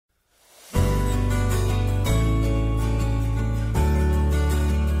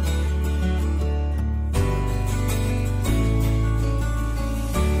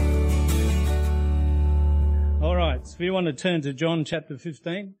If you want to turn to John chapter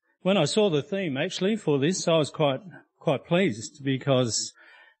 15. When I saw the theme actually for this, I was quite pleased, because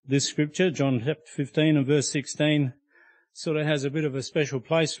this scripture, John chapter 15 and verse 16, sort of has a bit of a special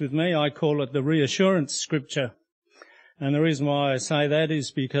place with me. I call it the reassurance scripture. And the reason why I say that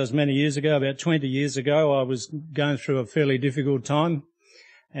is because many years ago, about 20 years ago, I was going through a fairly difficult time,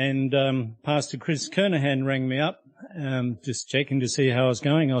 and Pastor Chris Kernahan rang me up, just checking to see how I was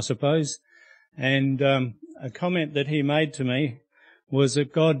going, I suppose. And a comment that he made to me was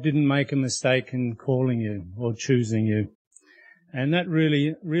that God didn't make a mistake in calling you or choosing you. And that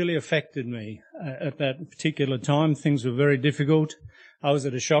really affected me at that particular time. Things were very difficult. I was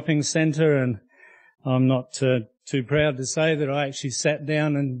at a shopping centre, and I'm not too proud to say that I actually sat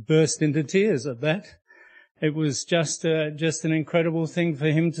down and burst into tears at that. It was just an incredible thing for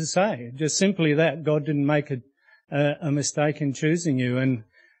him to say. Just simply that God didn't make a mistake in choosing you.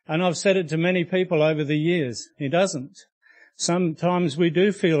 And I've said it to many people over the years. He doesn't. Sometimes we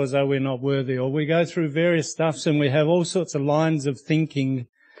do feel as though we're not worthy, or we go through various stuffs and we have all sorts of lines of thinking.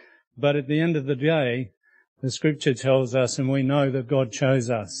 But at the end of the day, the scripture tells us, and we know that God chose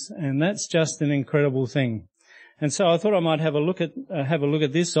us. And that's just an incredible thing. And so I thought I might have a look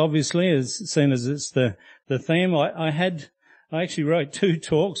at this, obviously, as soon as it's the theme. I actually wrote two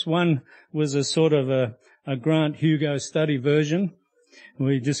talks. One was a sort of a Grant Hugo study version.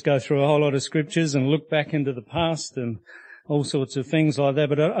 We just go through a whole lot of scriptures and look back into the past and all sorts of things like that.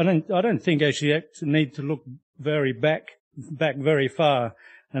 But I don't think actually you need to look very back very far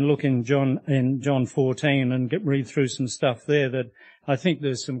and look in John 14 and read through some stuff there. That I think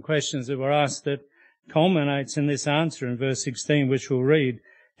there's some questions that were asked that culminates in this answer in verse 16, which we'll read.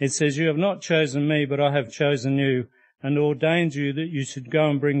 It says, "You have not chosen me, but I have chosen you, and ordained you that you should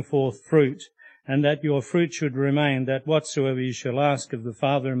go and bring forth fruit, and that your fruit should remain, that whatsoever you shall ask of the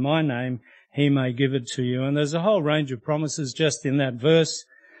Father in my name, he may give it to you." And there's a whole range of promises just in that verse.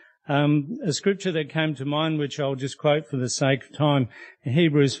 A scripture that came to mind, which I'll just quote for the sake of time, in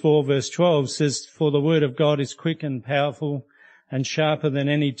Hebrews 4 verse 12 says, "For the word of God is quick and powerful, and sharper than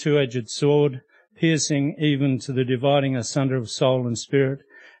any two-edged sword, piercing even to the dividing asunder of soul and spirit,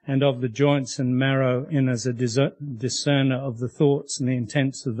 and of the joints and marrow, in as a discerner of the thoughts and the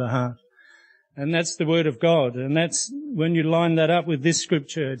intents of the heart." And that's the word of God. And that's, when you line that up with this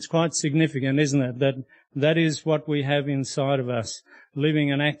scripture, it's quite significant, isn't it? That is what we have inside of us,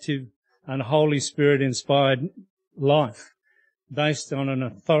 living an active and Holy Spirit inspired life based on an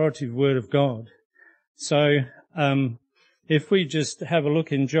authoritative word of God. So, if we just have a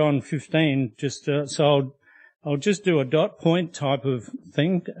look in John 15, I'll just do a dot point type of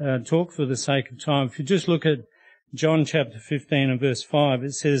thing, talk for the sake of time. If you just look at John chapter 15 and verse 5,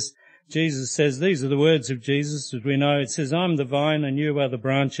 it says, Jesus says, these are the words of Jesus, as we know. It says, "I'm the vine, and you are the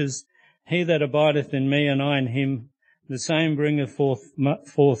branches. He that abideth in me, and I in him, the same bringeth forth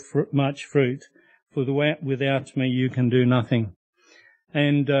much fruit. For without me you can do nothing."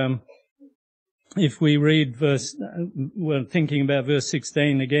 And if we read thinking about verse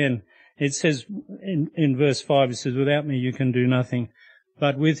 16 again, it says in verse 5, it says, "Without me you can do nothing,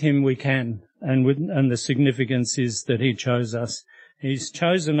 but with him we can." And the significance is that he chose us. He's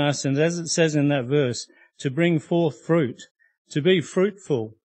chosen us, and as it says in that verse, to bring forth fruit, to be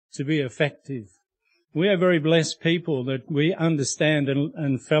fruitful, to be effective. We are very blessed people that we understand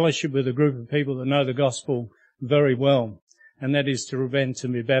and fellowship with a group of people that know the gospel very well, and that is to repent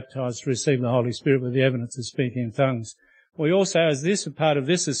and be baptized, to receive the Holy Spirit with the evidence of speaking in tongues. We also, as this a part of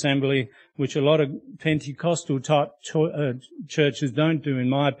this assembly, which a lot of Pentecostal type churches don't do, in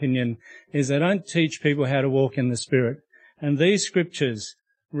my opinion, is they don't teach people how to walk in the Spirit. And these scriptures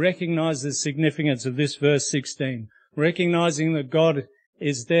recognize the significance of this verse 16, recognizing that God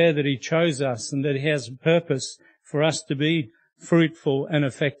is there, that he chose us, and that he has a purpose for us to be fruitful and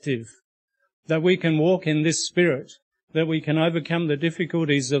effective, that we can walk in this Spirit, that we can overcome the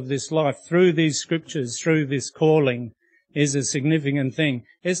difficulties of this life through these scriptures, through this calling, is a significant thing.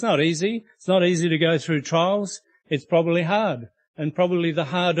 It's not easy. It's not easy to go through trials. It's probably hard, and probably the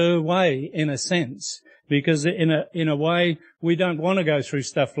harder way in a sense. Because in a way, we don't want to go through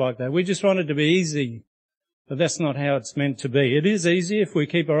stuff like that. We just want it to be easy. But that's not how it's meant to be. It is easy if we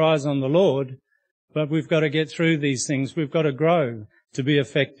keep our eyes on the Lord, but we've got to get through these things. We've got to grow to be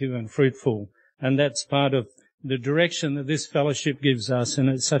effective and fruitful. And that's part of the direction that this fellowship gives us, and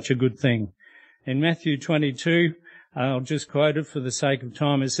it's such a good thing. In Matthew 22, I'll just quote it for the sake of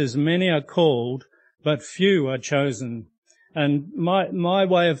time. It says, "Many are called, but few are chosen." And my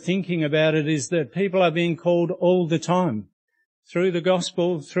way of thinking about it is that people are being called all the time through the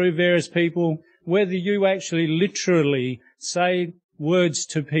gospel, through various people, whether you actually literally say words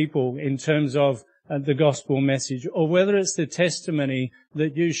to people in terms of the gospel message, or whether it's the testimony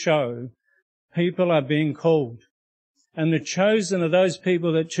that you show, people are being called. And the chosen are those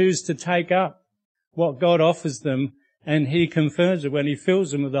people that choose to take up what God offers them, and he confirms it when he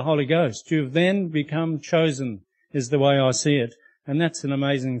fills them with the Holy Ghost. You've then become chosen, is the way I see it. And that's an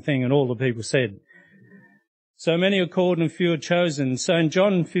amazing thing, and all the people said. So many are called and few are chosen. So in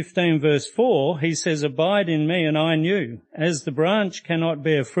John 15 verse 4, he says, abide in me and I in you. As the branch cannot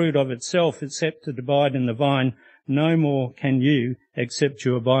bear fruit of itself except to abide in the vine, no more can you except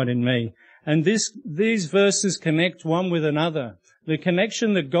you abide in me. And these verses connect one with another. The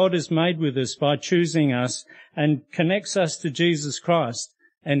connection that God has made with us by choosing us and connects us to Jesus Christ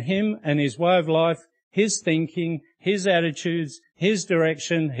and him and his way of life, his thinking, his attitudes, his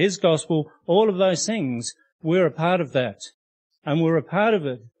direction, his gospel, all of those things. We're a part of that. And we're a part of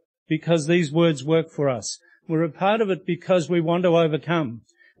it because these words work for us. We're a part of it because we want to overcome.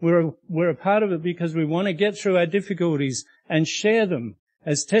 We're a part of it because we want to get through our difficulties and share them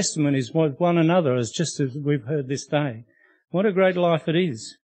as testimonies with one another, as just as we've heard this day. What a great life it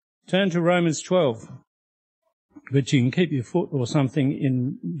is. Turn to Romans 12. But you can keep your foot or something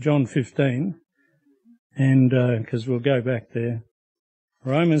in John 15, and because we'll go back there.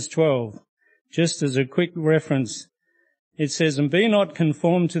 Romans 12. Just as a quick reference, it says, and be not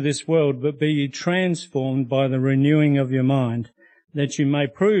conformed to this world, but be ye transformed by the renewing of your mind, that you may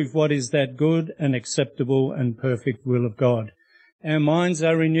prove what is that good and acceptable and perfect will of God. Our minds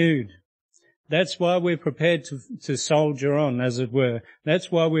are renewed. That's why we're prepared to soldier on, as it were. That's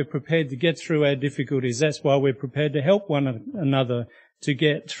why we're prepared to get through our difficulties. That's why we're prepared to help one another to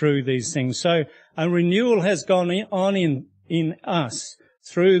get through these things. So a renewal has gone on in us,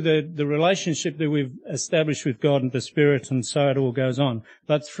 through the relationship that we've established with God and the Spirit, and so it all goes on.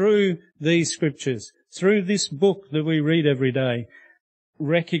 But through these scriptures, through this book that we read every day,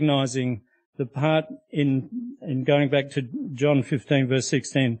 recognizing the part in going back to John 15 verse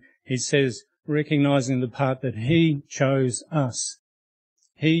 16, he says, recognizing the part that he chose us.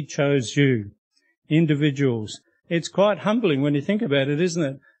 He chose you, individuals. It's quite humbling when you think about it, isn't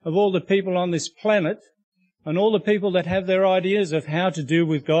it? Of all the people on this planet, and all the people that have their ideas of how to deal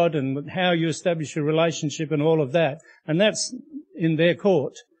with God and how you establish a relationship and all of that. And that's in their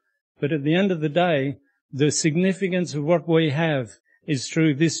court. But at the end of the day, the significance of what we have is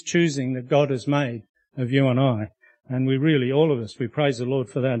through this choosing that God has made of you and I. And we really, all of us, we praise the Lord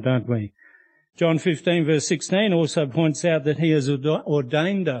for that, don't we? John 15 verse 16 also points out that he has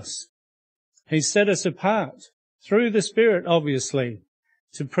ordained us. He set us apart through the Spirit, obviously,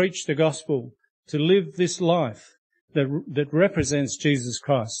 to preach the gospel, to live this life that represents Jesus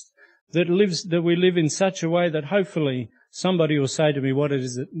Christ, that we live in such a way that hopefully somebody will say to me, what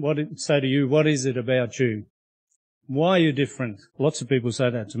is it about you? Why are you different? Lots of people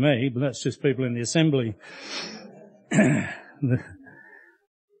say that to me, but that's just people in the assembly.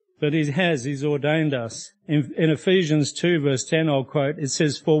 But he's ordained us. In Ephesians 2 verse 10, I'll quote, it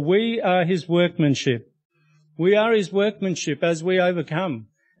says, for we are his workmanship. We are his workmanship as we overcome,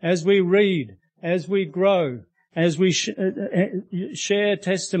 as we read, as we grow, as we share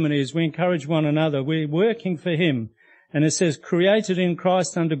testimonies, we encourage one another. We're working for him. And it says, created in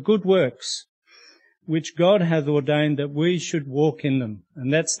Christ unto good works, which God hath ordained that we should walk in them.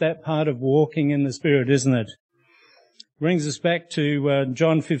 And that's that part of walking in the Spirit, isn't it? Brings us back to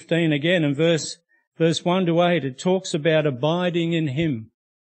John 15 again, in verse 1 to 8. It talks about abiding in him.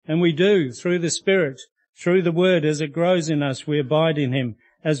 And we do, through the Spirit, through the Word, as it grows in us, we abide in him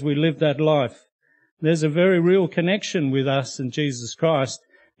as we live that life. There's a very real connection with us and Jesus Christ,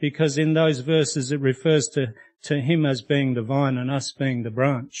 because in those verses it refers to him as being the vine and us being the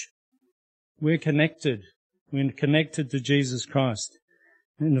branch. We're connected. We're connected to Jesus Christ.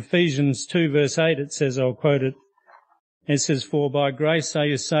 In Ephesians 2 verse 8 it says, I'll quote it, it says, for by grace are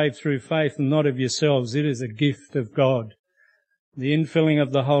you saved through faith, and not of yourselves. It is a gift of God. The infilling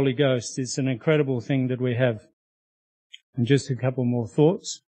of the Holy Ghost is an incredible thing that we have. And just a couple more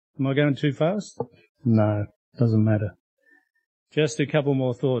thoughts. Am I going too fast? No, doesn't matter. Just a couple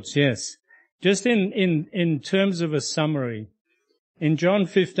more thoughts, yes. Just in terms of a summary, in John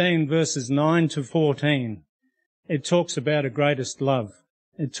 15 verses 9 to 14, it talks about a greatest love.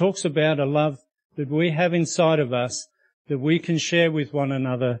 It talks about a love that we have inside of us, that we can share with one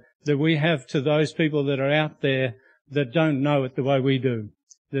another, that we have to those people that are out there that don't know it the way we do,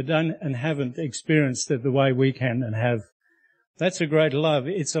 that don't and haven't experienced it the way we can and have. That's a great love.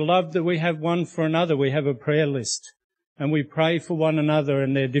 It's a love that we have one for another. We have a prayer list and we pray for one another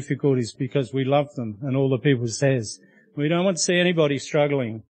and their difficulties because we love them, and all the people says. We don't want to see anybody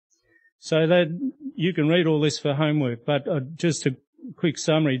struggling. So that you can read all this for homework, but just a quick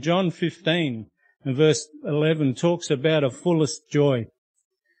summary. John 15 And verse 11 talks about a fullest joy.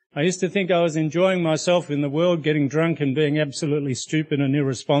 I used to think I was enjoying myself in the world, getting drunk and being absolutely stupid and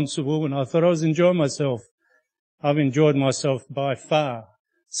irresponsible, and I thought I was enjoying myself. I've enjoyed myself by far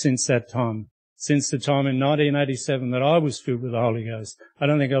since that time, since the time in 1987 that I was filled with the Holy Ghost. I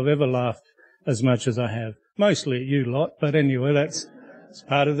don't think I've ever laughed as much as I have. Mostly at you lot, but anyway, it's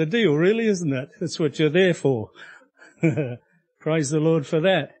part of the deal, really, isn't it? That's what you're there for. Praise the Lord for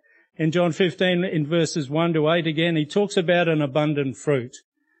that. In John 15, in verses 1 to 8 again, he talks about an abundant fruit.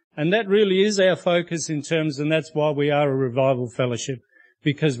 And that really is our focus in terms, and that's why we are a revival fellowship,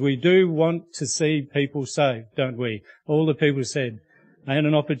 because we do want to see people saved, don't we? All the people said. I had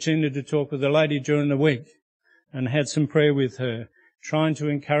an opportunity to talk with a lady during the week and had some prayer with her, trying to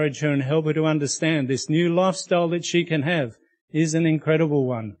encourage her and help her to understand this new lifestyle that she can have is an incredible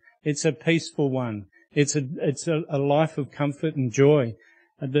one. It's a peaceful one. It's a life of comfort and joy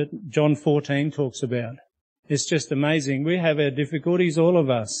that John 14 talks about. It's just amazing. We have our difficulties, all of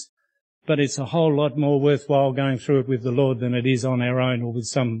us, but it's a whole lot more worthwhile going through it with the Lord than it is on our own or with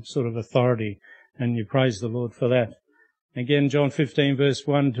some sort of authority. And you praise the Lord for that. Again, John 15, verse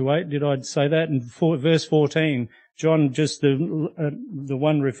 1 to 8, did I say that? And verse 14, John, just the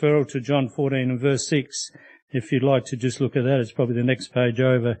one referral to John 14 and verse 6, if you'd like to just look at that, it's probably the next page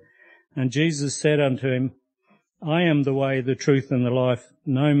over. And Jesus said unto him, I am the way, the truth, and the life.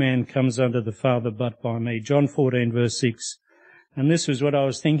 No man comes unto the Father but by me. John 14, verse 6. And this was what I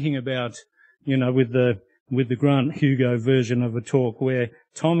was thinking about, with the Grant Hugo version of a talk, where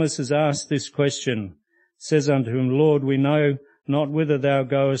Thomas has asked this question, says unto him, Lord, we know not whither thou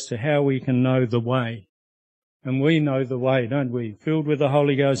goest, to how we can know the way. And we know the way, don't we? Filled with the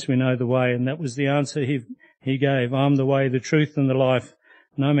Holy Ghost, we know the way. And that was the answer he gave. I'm the way, the truth, and the life.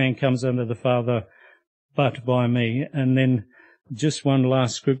 No man comes unto the Father but by me. And then just one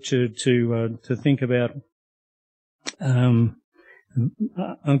last scripture to think about.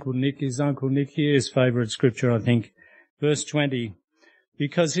 Uncle Nick here, his favourite scripture, I think. Verse 20.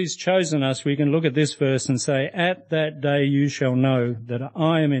 Because he's chosen us, we can look at this verse and say, at that day you shall know that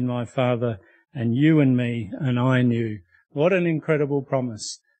I am in my Father, and you in me, and I in you. What an incredible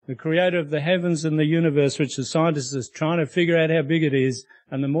promise. The creator of the heavens and the universe, which the scientists are trying to figure out how big it is,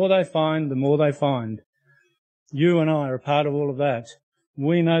 and the more they find, the more they find. You and I are a part of all of that.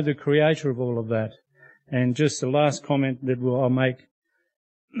 We know the creator of all of that. And just the last comment that I'll make.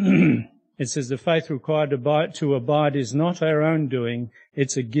 It says the faith required to abide is not our own doing.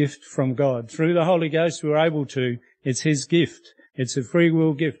 It's a gift from God. Through the Holy Ghost we're able to. It's his gift. It's a free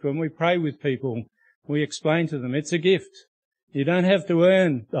will gift. When we pray with people, we explain to them it's a gift. You don't have to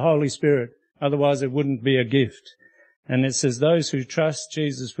earn the Holy Spirit. Otherwise it wouldn't be a gift. And it says those who trust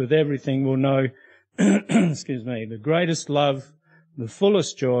Jesus with everything will know, the greatest love, the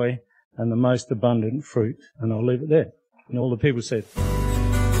fullest joy, and the most abundant fruit. And I'll leave it there. And all the people said.